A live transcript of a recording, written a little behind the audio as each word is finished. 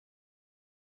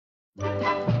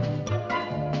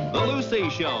The Lucy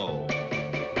Show.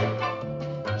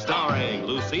 Starring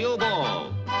Lucille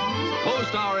Ball.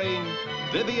 Co-starring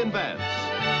Vivian Vance.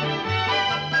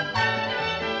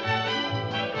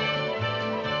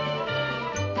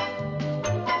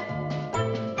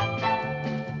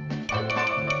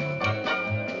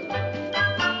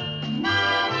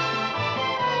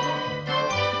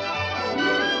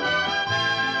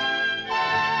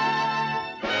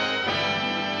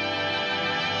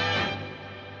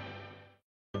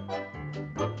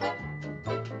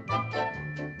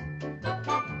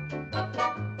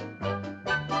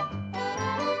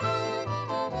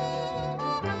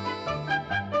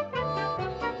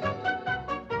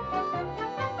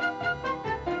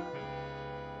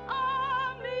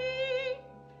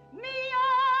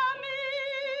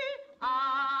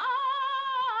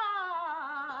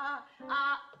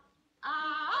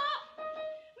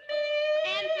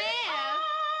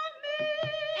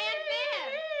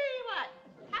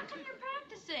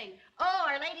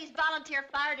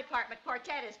 Barbershop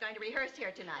Quartet is going to rehearse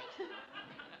here tonight.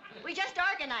 We just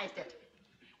organized it.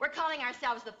 We're calling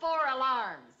ourselves the 4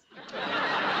 Alarms.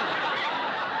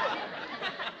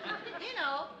 You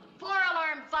know,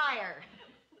 4-alarm fire.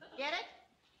 Get it?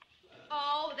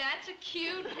 Oh, that's a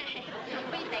cute name.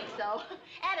 We think so.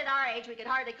 And at our age, we could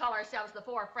hardly call ourselves the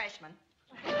 4 Freshmen.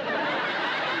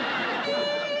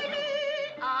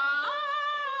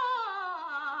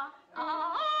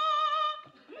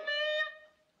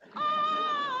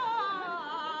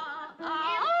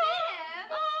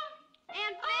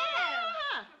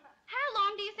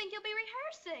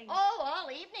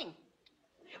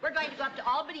 We're going to go up to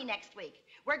Albany next week.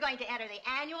 We're going to enter the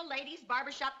annual Ladies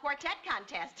Barbershop Quartet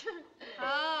contest.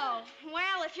 Oh,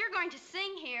 well, if you're going to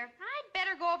sing here, I'd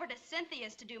better go over to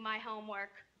Cynthia's to do my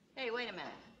homework. Hey, wait a minute.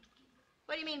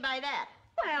 What do you mean by that?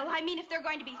 Well, I mean if there are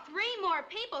going to be 3 more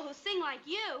people who sing like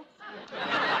you.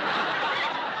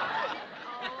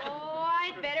 Oh,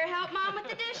 I'd better help Mom with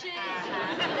the dishes.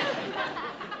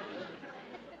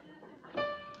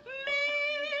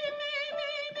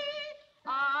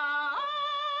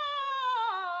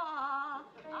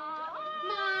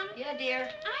 Yeah, dear?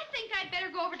 I think I'd better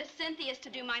go over to Cynthia's to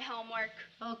do my homework.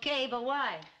 Okay, but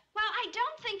why? Well, I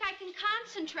don't think I can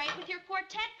concentrate with your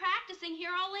quartet practicing here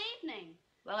all evening.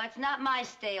 Well, that's not my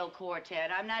stale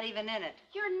quartet. I'm not even in it.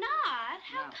 You're not?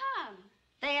 How come?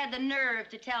 They had the nerve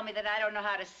to tell me that I don't know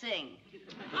how to sing.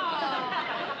 Oh,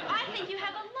 I think you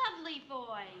have a lovely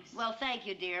voice. Well, thank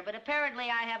you, dear, but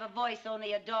apparently I have a voice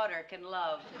only a daughter can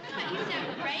love. You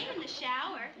sound great in the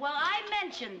shower. Well, I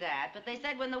mentioned that, but they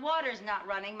said when the water's not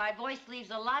running, my voice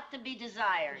leaves a lot to be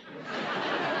desired.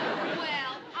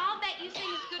 Well, I'll bet you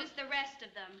sing as good as the rest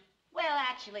of them. Well,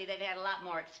 actually, they've had a lot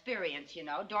more experience, you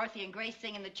know. Dorothy and Grace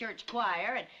sing in the church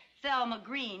choir, and Thelma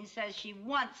Green says she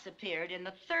once appeared in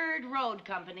the 3rd Road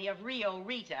Company of Rio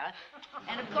Rita.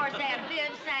 And, of course, Aunt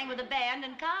Viv sang with a band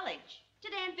in college.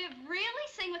 Did Aunt Viv really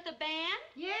sing with the band?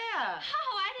 Yeah.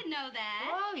 Oh, I didn't know that.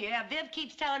 Oh, yeah. Viv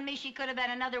keeps telling me she could have been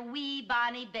another wee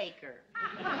Bonnie Baker.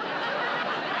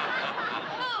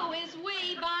 Who is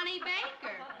wee Bonnie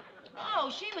Baker?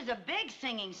 Oh, she was a big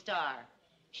singing star.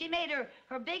 She made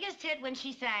her biggest hit when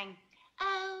she sang,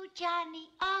 oh, Johnny,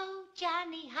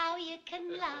 how you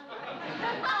can love.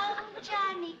 Oh,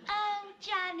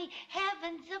 Johnny,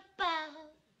 heavens above.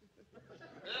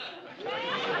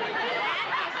 That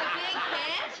was a big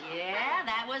hit? Yeah,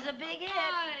 that was a big hit.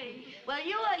 Aye. Well,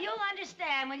 you'll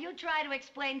understand when you try to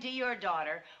explain to your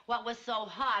daughter what was so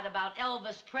hot about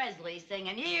Elvis Presley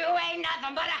singing, you ain't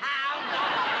nothing but a hound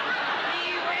dog.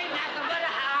 You ain't nothing but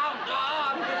a hound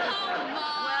dog. Oh,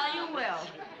 Mom. Well, you will.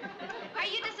 Are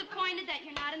you disappointed that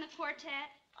you're not in the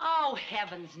quartet? Oh,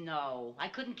 heavens, no. I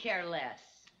couldn't care less.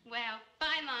 Well,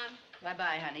 bye, Mom.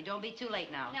 Bye-bye, honey. Don't be too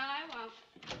late now. No, I won't.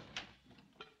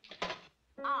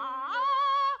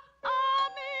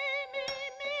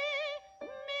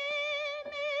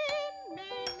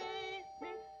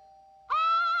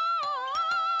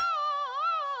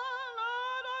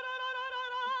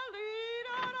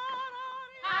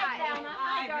 Hi, Thelma.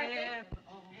 Hi, Dorothy.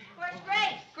 Where's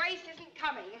Grace? Grace isn't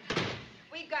coming.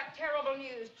 We've got terrible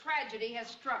news. Tragedy has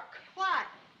struck. What?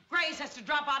 Grace has to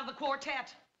drop out of the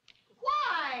quartet.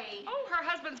 Why? Oh, her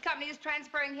husband's company is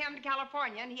transferring him to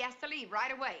California, and he has to leave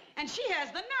right away. And she has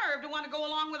the nerve to want to go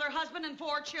along with her husband and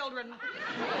 4 children.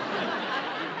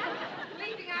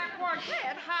 Leaving our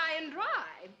quartet high and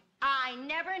dry. I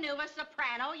never knew a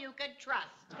soprano you could trust.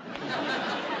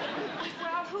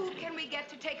 Well, who can we get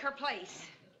to take her place?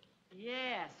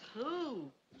 Yes,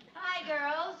 who? Hi,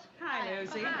 girls. Hi,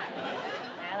 Lucy.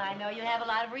 Well, I know you have a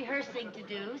lot of rehearsing to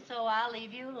do, so I'll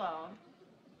leave you alone.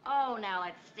 Oh, now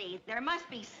let's see. There must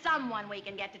be someone we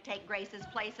can get to take Grace's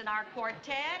place in our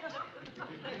quartet.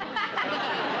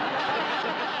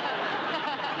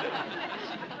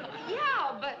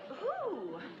 Yeah, but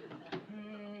who?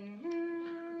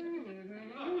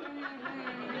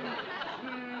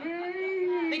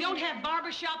 They don't have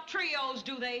barbershop trios,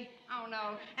 do they? Oh,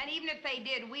 no. And even if they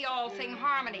did, we all sing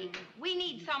harmony. We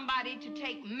need somebody to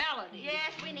take melody.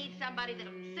 Yes, we need somebody to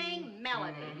sing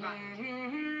melody.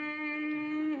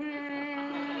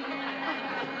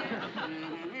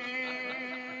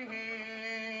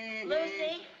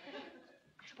 Lucy,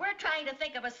 we're trying to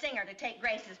think of a singer to take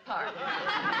Grace's part.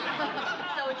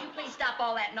 So would you please stop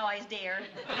all that noise, dear?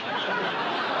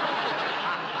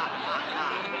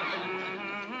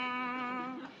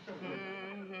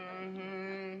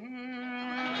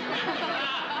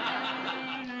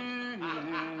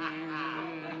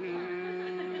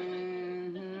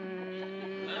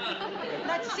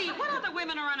 Let's see, what other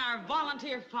women are in our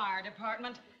volunteer fire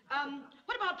department?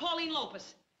 What about Pauline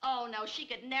Lopez? Oh, no, she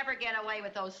could never get away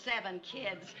with those 7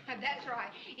 kids. That's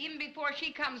right. Even before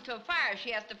she comes to a fire, she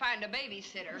has to find a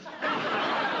babysitter.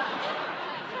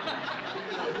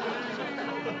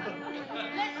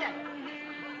 Listen,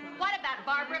 what about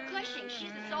Barbara Cushing?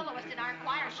 She's a soloist in our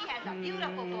choir. She has a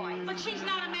beautiful voice. But she's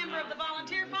not a member of the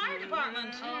volunteer fire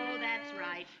department. Oh, that's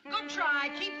right. Good try.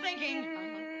 Keep thinking.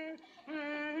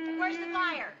 Where's the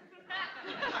fire?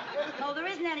 Oh, there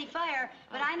isn't any fire,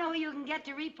 but I know who you can get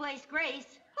to replace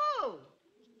Grace. Who?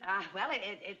 Well,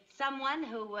 it's someone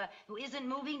who isn't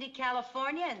moving to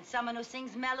California, and someone who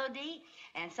sings melody,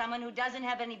 and someone who doesn't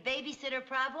have any babysitter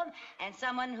problem, and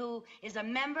someone who is a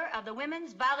member of the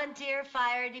Women's Volunteer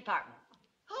Fire Department.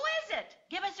 Who is it?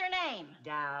 Give us her name.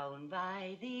 Down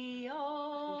by the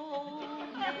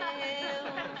old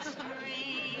mill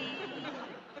stream.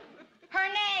 Her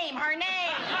name, her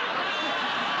name.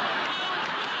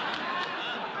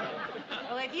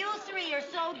 Well, if you 3 are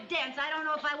so dense, I don't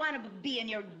know if I want to be in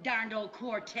your darned old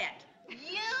quartet.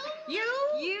 You?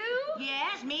 You?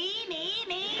 Yes, me.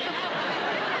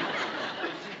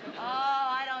 Oh,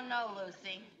 I don't know,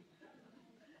 Lucy.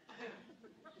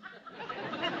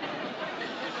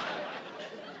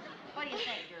 What do you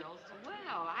think, girls?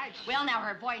 Well, now,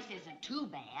 her voice isn't too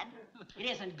bad. It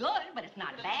isn't good, but it's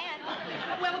not bad.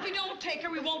 Well, if we don't take her,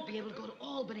 we won't be able to go to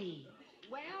Albany.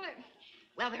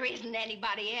 Well, there isn't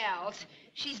anybody else.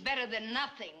 She's better than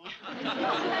nothing.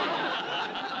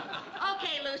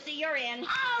 Okay, Lucy, you're in.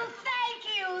 Oh, thank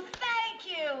you.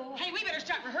 Hey, we better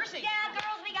start rehearsing. Yeah,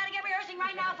 girls, we got to get rehearsing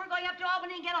right now if we're going up to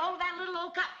Albany and get a hold of that little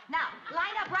old cup. Now,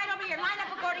 line up right over here. Line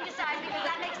up according to size, because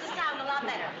that makes the sound a lot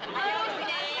better.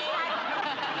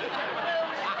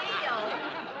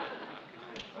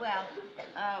 Well,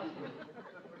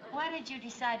 why did you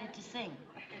decide to sing?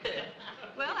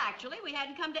 Well, actually, we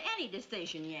hadn't come to any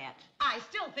decision yet. I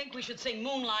still think we should sing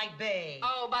Moonlight Bay.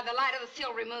 Oh, by the light of the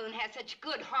silvery moon has such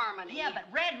good harmony. Yeah, but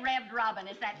Red Robin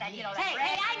is that you know, that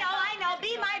Hey, I know.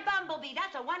 Be My Bumblebee.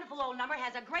 That's a wonderful old number.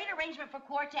 Has a great arrangement for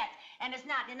quartets. And it's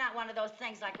not one of those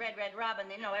things like Red Robin,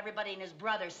 you know, everybody and his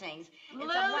brother sings.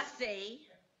 Lucy.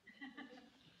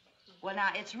 Well,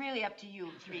 now, it's really up to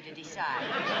you 3 to decide.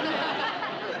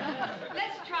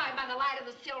 Let's try by the light of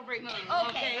the silvery moon.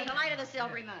 Okay, by the light of the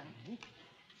silvery moon.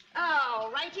 All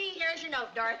righty, here's your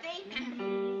note, Dorothy.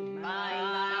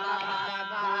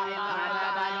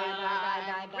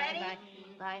 Ready?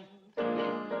 Bye.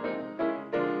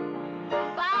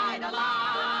 By the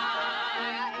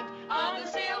light of the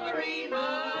silvery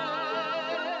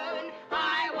moon,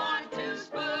 I want to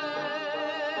spoon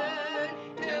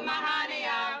to my honey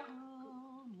our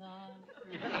cool love.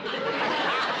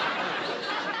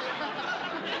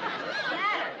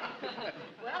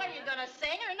 Well, are you gonna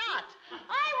sing or not?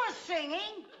 I was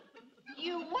singing.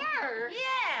 You were?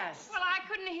 Yes. Well, I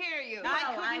couldn't hear you.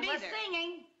 I was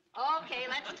singing. Okay,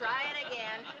 let's try it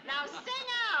again. Now sing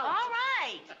out. All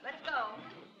right. Let's go.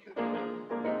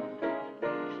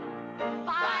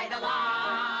 By the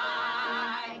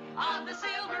light of the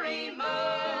silvery moon,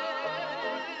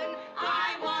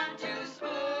 I want to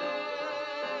spoon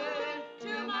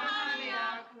to my honey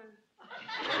our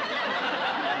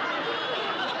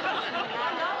Now,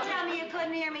 don't tell me you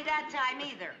couldn't hear me that time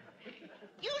either.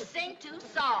 You sing too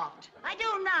soft. I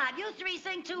do not. You 3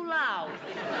 sing too loud.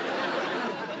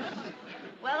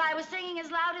 Well, I was singing as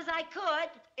loud as I could.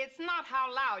 It's not how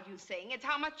loud you sing, it's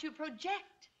how much you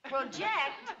project.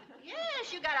 Project?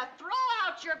 Yes, you gotta throw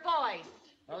out your voice.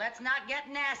 Well, let's not get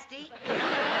nasty.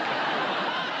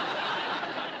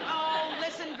 Oh,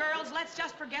 listen, girls, let's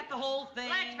just forget the whole thing.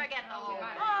 Let's forget the whole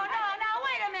thing. Oh, no, now,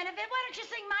 wait a minute. Why don't you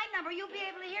sing my number? You'll be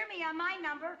able to hear me on my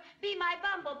number. Be My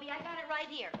Bumblebee. I got it right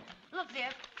here. Look,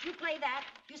 Viv, you play that.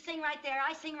 You sing right there,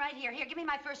 I sing right here. Here, give me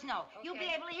my first note. Okay. You'll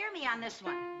be able to hear me on this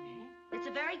one. It's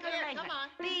a very good Here, arrangement. come on.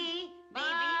 B, B, Ba.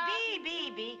 B,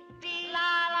 B, B, B, B.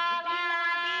 La, la, la,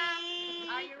 la. B.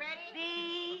 Are you ready?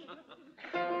 B.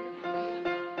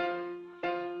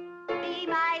 Be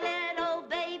my little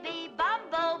baby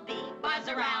bumblebee. Buzz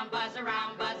around, buzz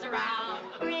around, buzz around.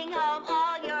 Bring home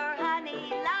all your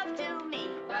honey love to me.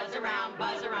 Buzz around,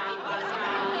 buzz around, buzz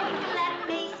around. Let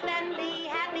me spend the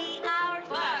happy hours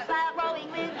Buzz. while growing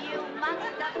with you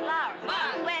amongst the flowers.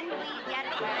 Buzz. When we get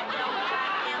where no one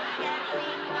else can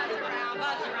see. Buzz around,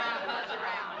 buzz around, buzz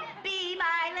around. Be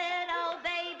my little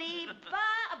baby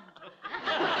Bob.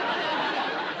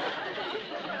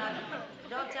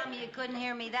 Don't tell me you couldn't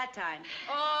hear me that time.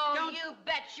 Oh, you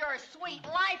bet your sweet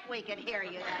life we could hear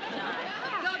you that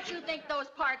time. Don't you think those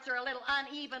parts are a little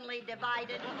unevenly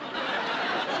divided?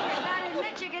 You're not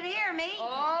admit you could hear me.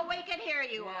 Oh, we can hear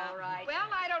you all right. Well,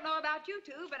 I don't know about you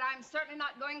two, but I'm certainly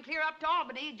not going clear up to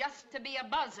Albany just to be a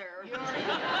buzzer.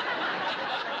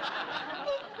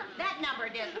 That number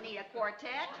doesn't need a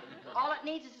quartet. All it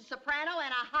needs is a soprano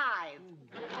and a hive.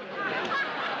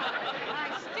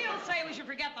 I still say we should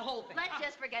forget the whole thing. Let's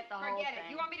just forget the whole Forget thing.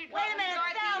 it. You want me to Wait a minute,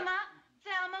 Dorothy? Thelma.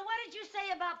 Thelma, what did you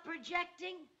say about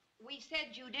projecting? We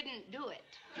said you didn't do it.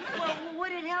 Well,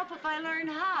 would it help if I learned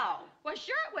how? Well,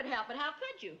 sure it would help, but how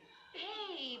could you?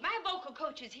 Hey, my vocal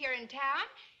coach is here in town.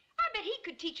 I bet he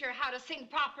could teach her how to sing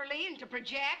properly and to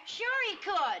project. Sure he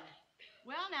could.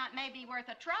 Well, now it may be worth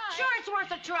a try. Sure it's worth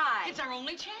a try. It's our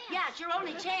only chance. Yeah, it's your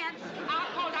only chance. I'll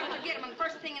call Dr. Gitterman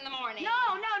first thing in the morning. No,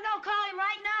 call him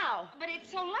right now. But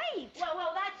it's so late.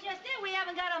 Well, that's just it. We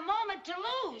haven't got a moment to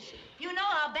lose. You know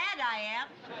how bad I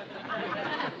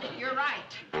am. You're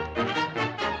right.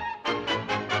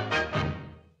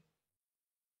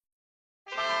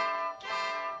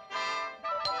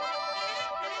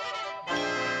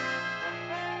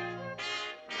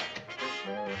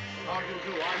 How do you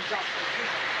do? I'm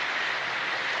Dr.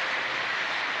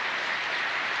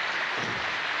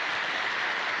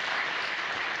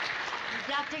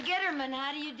 Dr. Gitterman,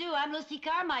 how do you do? I'm Lucy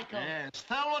Carmichael. Yes,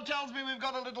 Thelma tells me we've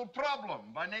got a little problem.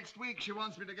 By next week, she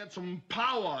wants me to get some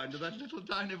power into that little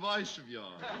tiny voice of yours.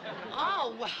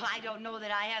 Oh, well, I don't know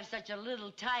that I have such a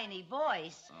little tiny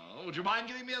voice. Oh, would you mind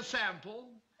giving me a sample?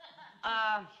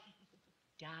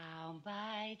 Down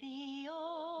by the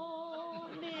old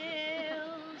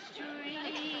mill stream.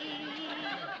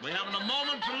 We haven't a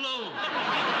moment to lose.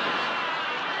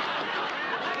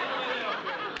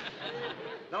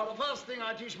 Now, the first thing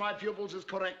I teach my pupils is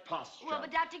correct posture. Well,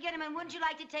 but Dr. Gitterman, wouldn't you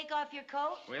like to take off your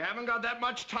coat? We haven't got that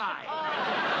much time. You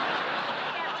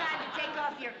have time to take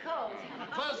off your coat.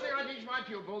 First thing I teach my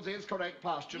pupils is correct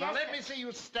posture. Now, Yes, let sir. me see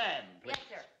you stand, please.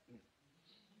 Yes, sir.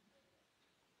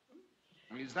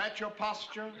 Is that your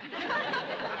posture?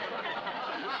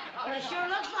 Well, it sure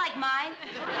looks like mine.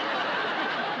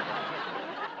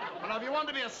 Well, now, if you want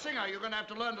to be a singer, you're going to have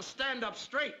to learn to stand up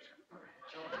straight.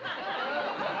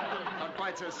 Not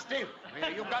quite so stiff.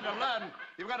 You've got to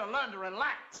learn to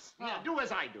relax. Yeah, do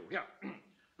as I do. Yeah.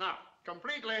 Now,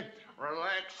 completely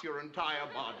relax your entire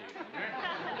body.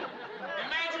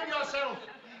 Imagine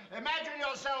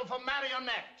yourself a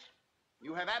marionette.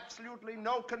 You have absolutely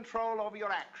no control over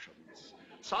your actions.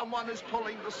 Someone is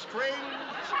pulling the strings,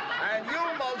 and you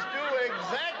must do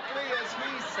exactly as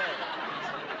he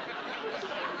says.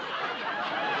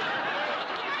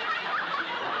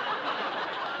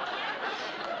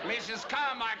 Mrs.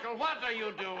 Carmichael, what are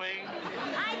you doing?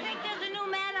 I think there's a new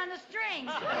man on the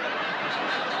strings.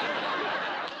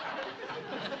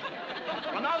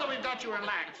 Well, now that we've got you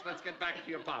relaxed, let's get back to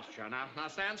your posture. Now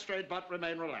stand straight, but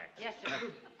remain relaxed. Yes, sir.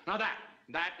 Now, that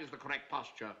is the correct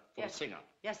posture for Yes, a singer.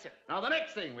 Yes, sir. Now, the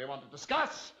next thing we want to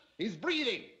discuss is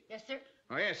breathing. Yes, sir.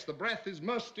 Oh, yes, the breath is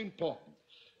most important.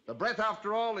 The breath,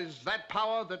 after all, is that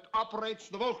power that operates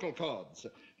the vocal cords.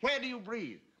 Where do you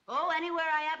breathe? Oh, anywhere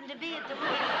I happen to be at the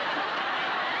moment.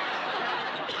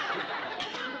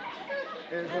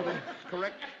 Well, the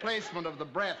correct placement of the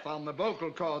breath on the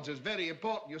vocal cords is very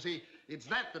important. You see, it's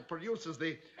that produces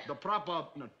the proper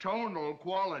tonal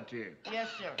quality. Yes,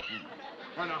 sir.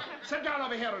 Well, now, sit down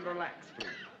over here and relax, please.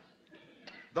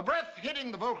 The breath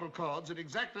hitting the vocal cords at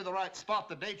exactly the right spot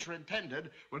that nature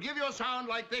intended will give you a sound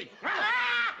like this.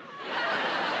 Ah!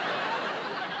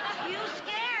 You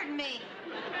scared me.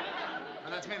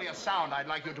 And that's merely a sound I'd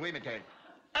like you to imitate.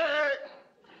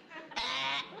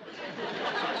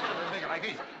 Make it like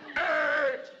this.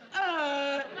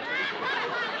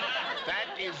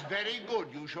 That is very good.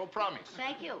 You shall promise.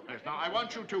 Thank you. Yes, now, I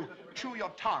want you to chew your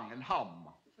tongue and hum.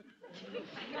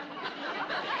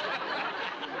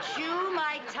 Chew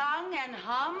my tongue and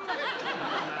hum.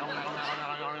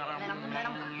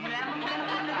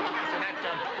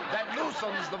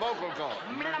 loosens the vocal cord.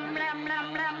 Now,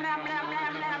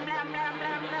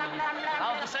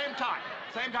 at the same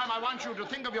time, I want you to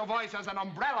think of your voice as an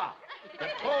umbrella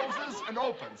that closes and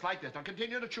opens like this. Now,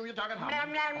 continue to chew your tongue and hum.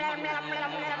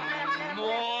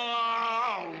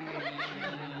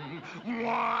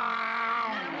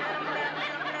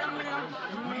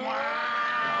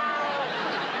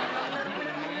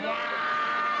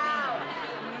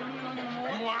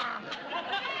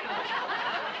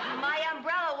 My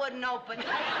umbrella wouldn't open.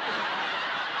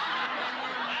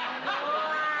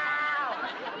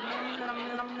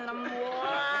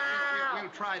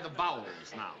 We'll try the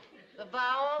vowels now. The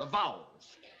vowels? The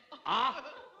vowels.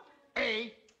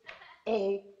 A,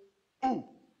 O, U.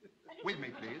 With me,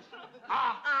 please. A,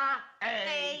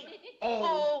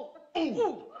 O,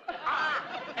 U.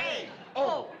 A,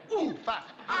 O, U.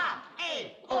 Fast.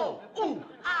 A, O, U.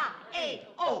 A,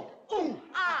 O, U.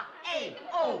 A,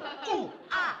 O, U.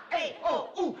 A, O, U. A, O,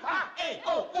 U. A,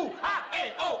 O, U.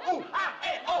 A, O,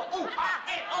 U.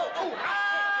 A, O, U.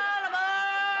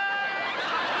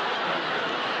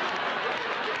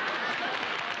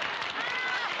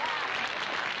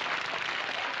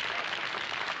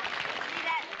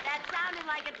 That sounded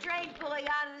like a train pulling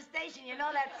out of the station. You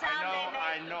know that sound they make?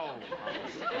 I know.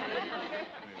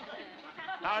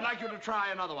 Now, I'd like you to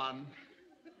try another one.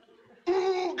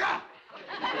 Ooga!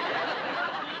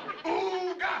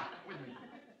 Ooga! With me.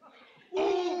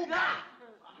 Ooga!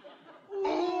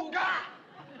 Ooga!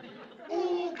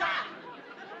 Ooga!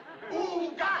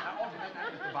 Ooga!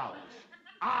 The vowels.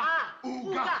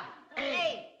 Ooga! A,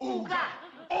 ooga!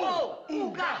 O,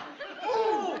 ooga!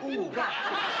 Ooh, ooga!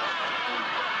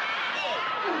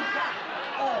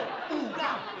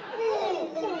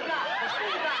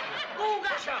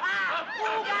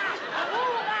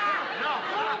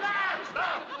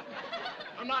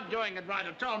 I'm not doing it right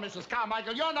at all, Mrs.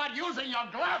 Carmichael. You're not using your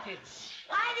glasses.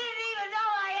 I didn't even know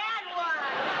I had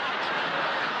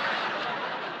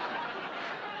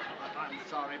one. I'm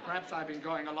sorry. Perhaps I've been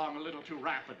going along a little too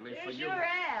rapidly for you. You sure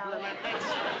have.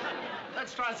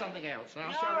 Let's try something else now,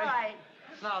 All shall we? right.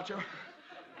 Now, to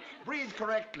breathe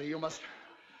correctly, you must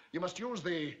use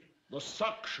the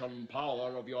suction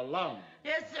power of your lungs.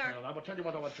 Yes, sir. Now, I will tell you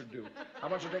what I want you to do. I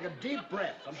want you to take a deep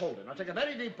breath and hold it. Now, take a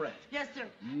very deep breath. Yes, sir.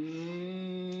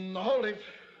 Hold it.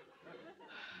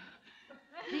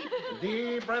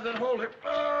 Deep breath and hold it.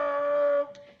 Oh.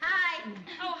 Hi.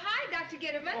 Oh, hi, Dr.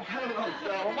 Gitterman. Oh, hello,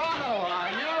 Selma. How are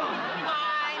you?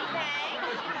 Fine,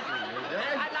 thanks.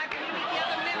 I'd like to meet the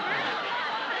other members.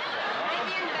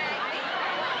 Maybe in Bagley.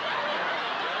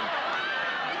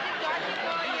 This is Dorothy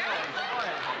Boyer.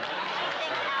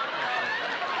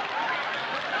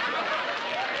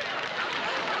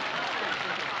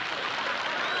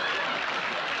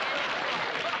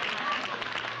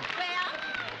 Well,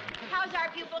 how's our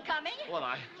pupil coming? Well,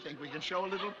 I think we can show a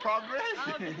little progress.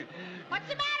 What's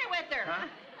the matter with her? Huh?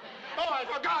 Oh, I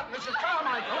forgot, Mrs.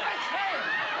 Carmichael.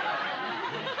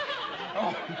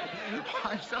 Oh,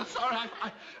 I'm so sorry.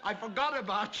 I forgot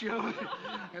about you.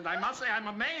 And I must say, I'm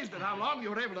amazed at how long you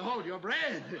were able to hold your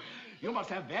breath. You must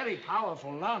have very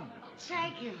powerful lungs.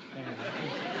 Thank you.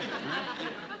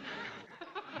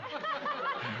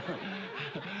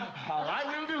 All right,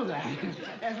 we'll do that.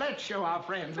 And let's show our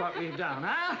friends what we've done,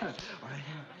 huh? All right.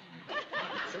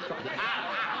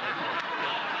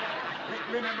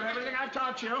 Remember everything I've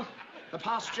taught you. The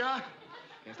posture.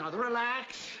 Yes, now the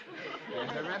relax.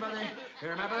 Yes, remember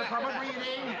the proper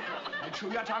breathing. And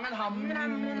chew your tongue and hum.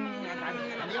 And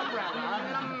the umbrella.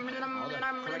 Oh, the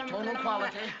correct tonal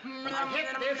quality. When I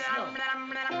hit this note.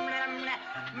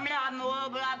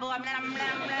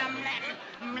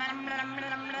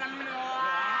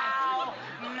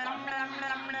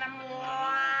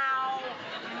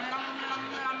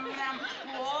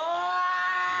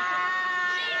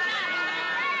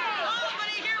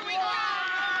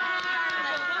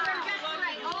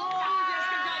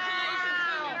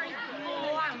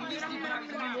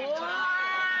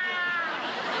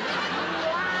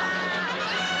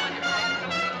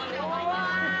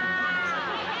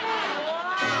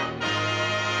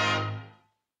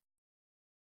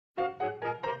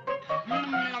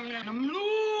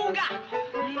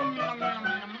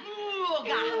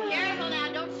 Careful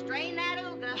now, don't strain that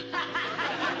ooga.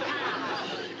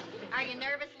 Are you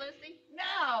nervous, Lucy?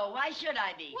 No, why should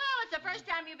I be? Well, it's the first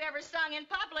time you've ever sung in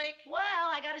public. Well,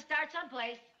 I gotta start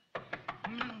someplace.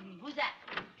 Who's that?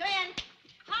 Come in.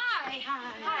 Hi.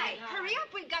 Hi. Hurry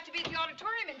up. We've got to be at the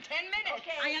auditorium in 10 minutes.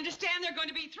 Okay. I understand there are going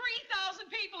to be 3,000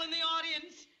 people in the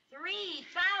audience.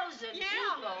 3,000 Yeah.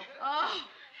 people. Oh.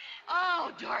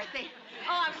 Oh, Dorothy.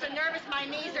 Oh, I'm so nervous my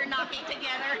knees are knocking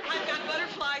together. I've got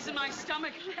butterflies in my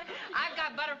stomach. I've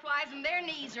got butterflies and their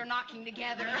knees are knocking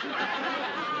together.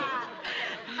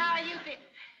 How are you feeling?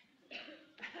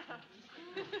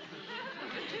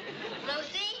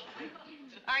 Lucy,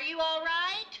 are you all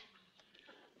right?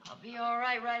 I'll be all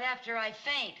right after I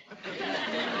faint.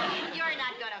 You're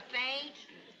not gonna faint.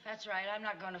 That's right, I'm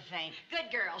not gonna faint. Good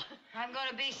girl. I'm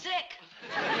gonna be sick.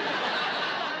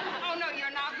 Oh, no,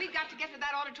 you're not. We've got to get to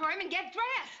that auditorium and get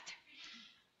dressed.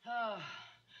 Oh,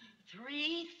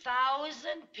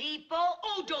 3,000 people?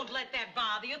 Oh, don't let that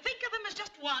bother you. Think of him as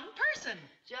just one person.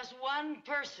 Just one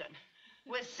person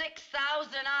with 6,000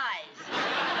 eyes.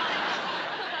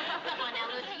 Come on now,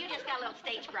 Lucy, you just got a little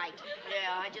stage fright.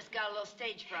 Yeah, I just got a little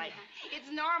stage fright. It's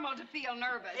normal to feel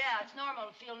nervous. Yeah, it's normal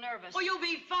to feel nervous. Oh, you'll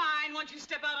be fine once you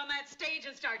step out on that stage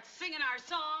and start singing our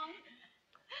song.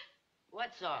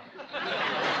 What song?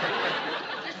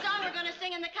 The song we're gonna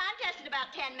sing in the contest in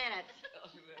about 10 minutes.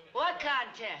 What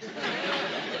contest?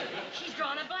 She's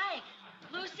drawn a blank.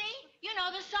 Lucy, you know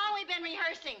the song we've been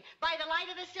rehearsing. By the light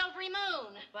of the silvery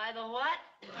moon. By the what?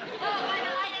 Oh, by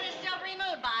the light of the silvery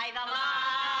moon. By the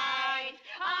light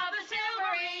of the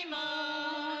silvery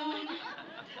moon.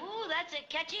 Ooh, that's a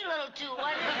catchy little tune.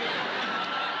 What is it?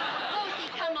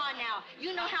 Lucy, come on now.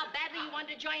 You know how badly you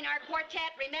wanted to join our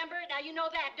quartet, remember? Now you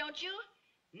know that, don't you?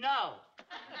 No.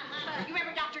 You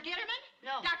remember Dr. Gitterman?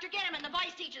 No. Dr. Gitterman, the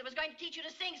voice teacher that was going to teach you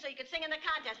to sing so you could sing in the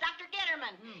contest. Dr.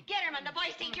 Gitterman. Gitterman, the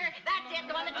voice teacher. That's it,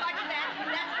 the one that taught you that.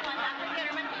 That's the one, Dr.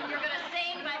 Gitterman. You're going to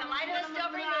sing by the light of the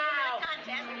silvery moon in the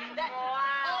contest.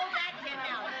 Oh, that's it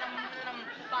now.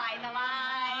 By the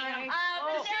light of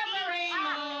the silvery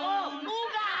moon. Oh,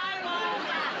 ooga.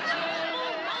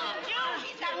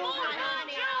 She's got moon,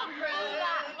 honey.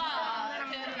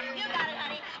 You got it,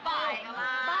 honey. By the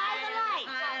light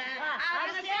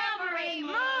of the silvery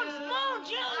moon.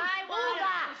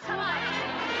 Ooga. Come on.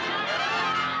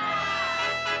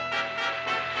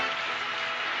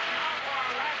 Now for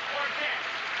our last quartet.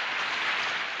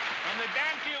 From the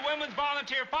Danfield Women's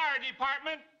Volunteer Fire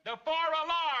Department, the 4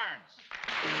 Alarms.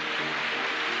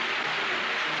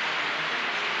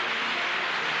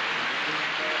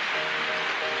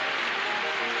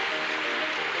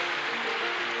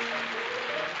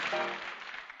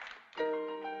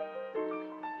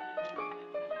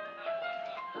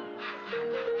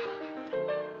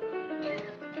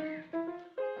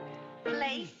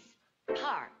 Place,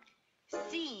 park,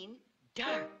 scene,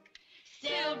 dark.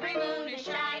 Silvery moon is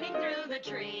shining through the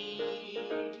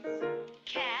trees.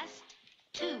 Cast,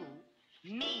 2,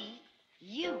 me,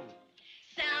 you.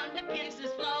 Sound of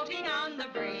kisses floating on the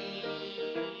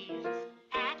breeze.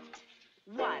 Act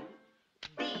 1,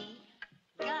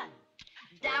 begun.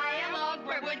 Dialogue,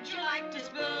 where would you like to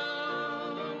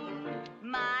spoon?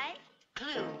 My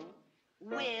clue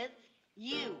with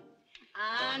you.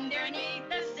 Underneath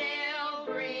the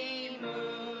silvery moon.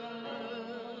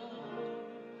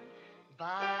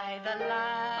 By the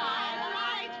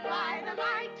light, By the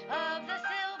light of the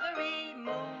silvery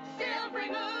moon. silvery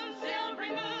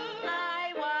moon.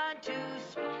 I want to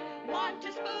spoon. Want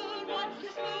to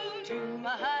spoon. To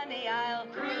my honey I'll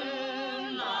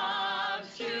Croon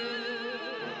loves you.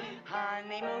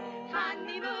 Honeymoon,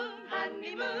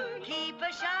 Honeymoon. keep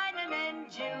a shining in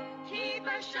June. Keep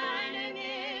a shining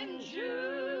in June.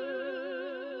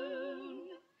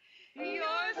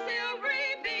 Your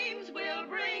silvery beams will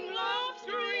bring love's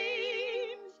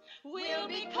dreams. We'll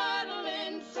be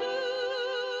cuddling soon.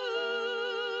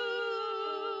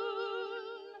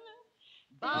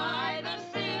 By the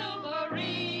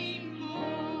silvery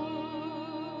moon.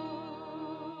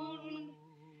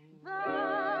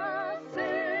 The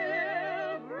silvery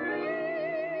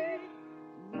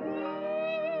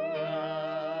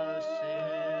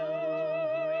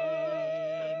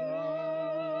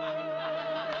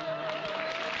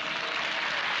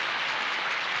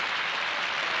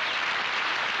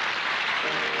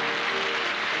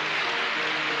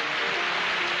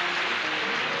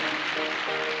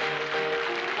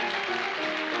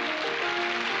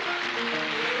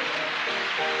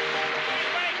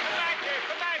Wait, come back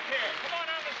here. Come on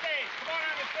on the stage.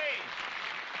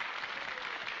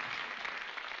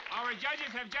 Our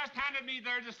judges have just handed me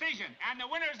their decision, and the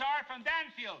winners are from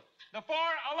Danfield, the 4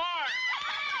 Alarms.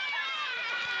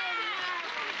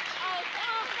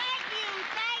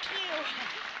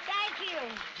 Thank you.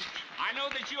 I know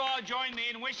that you all join me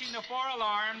in wishing the 4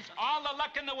 Alarms all the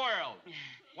luck in the world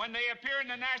when they appear in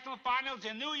the national finals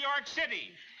in New York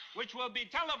City, which will be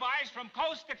televised from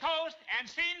coast to coast and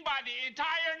seen by the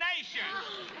entire nation.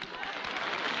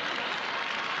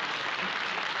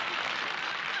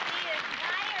 The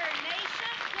entire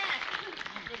nation? Yes.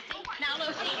 You see?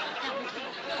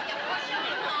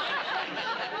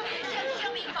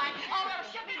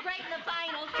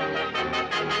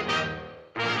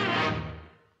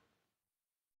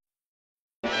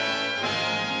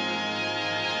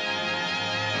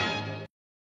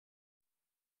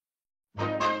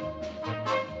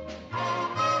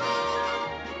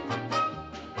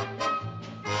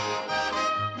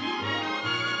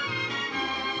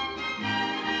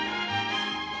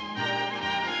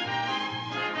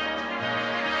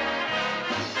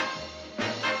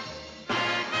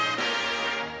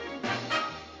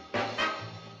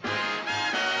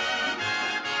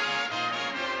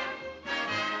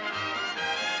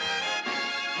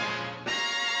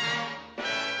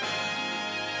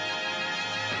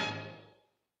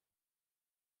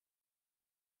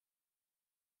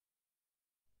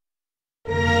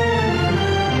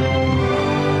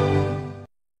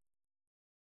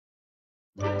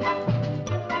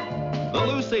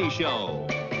 Show.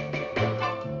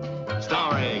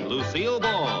 Starring Lucille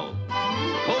Ball.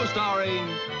 Co-starring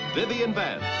Vivian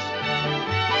Vance.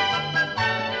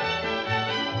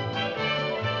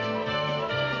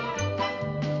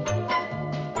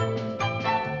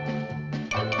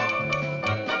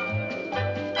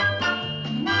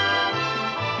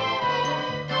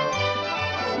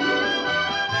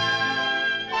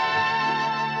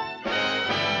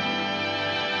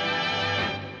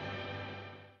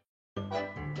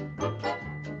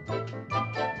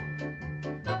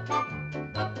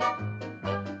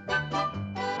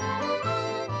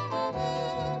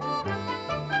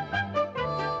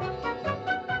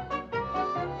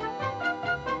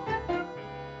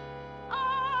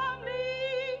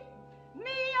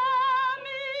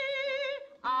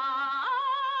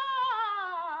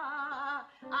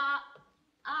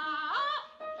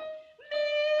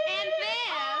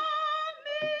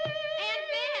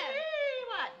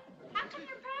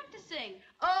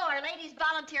 Oh, our Ladies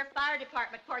Volunteer Fire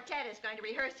Department Quartet is going to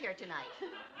rehearse here tonight.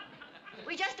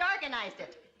 We just organized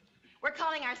it. We're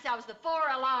calling ourselves the 4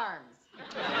 Alarms.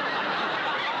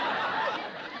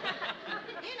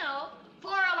 You know,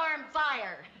 4-alarm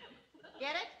fire.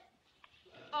 Get it?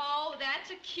 Oh, that's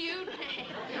a cute name.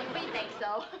 We think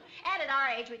so. And at our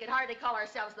age, we could hardly call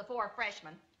ourselves the 4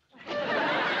 Freshmen.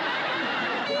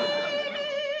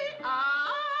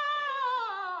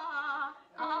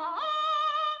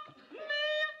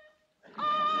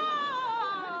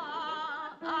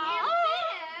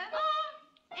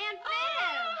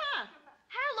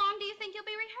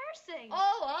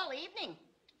 Oh, all evening.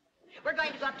 We're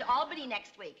going to go up to Albany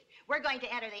next week. We're going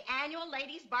to enter the annual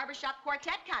Ladies Barbershop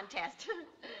Quartet contest.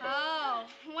 Oh,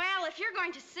 well, if you're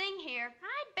going to sing here,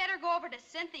 I'd better go over to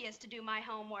Cynthia's to do my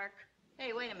homework.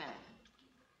 Hey, wait a minute.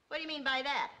 What do you mean by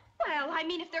that? Well, I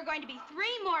mean, if there are going to be 3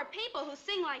 more people who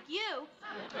sing like you.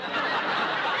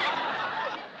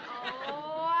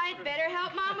 Oh, I'd better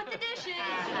help Mom with the dishes.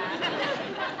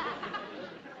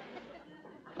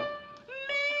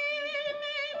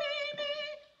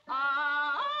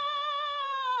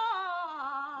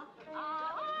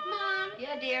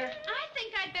 Yeah, dear. I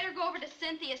think I'd better go over to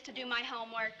Cynthia's to do my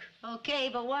homework. Okay,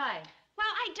 but why? Well,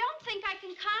 I don't think I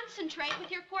can concentrate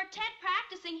with your quartet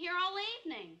practicing here all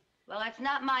evening. Well, that's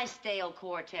not my stale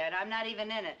quartet. I'm not even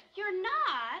in it. You're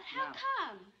not? How No.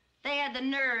 come? They had the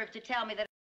nerve to tell me that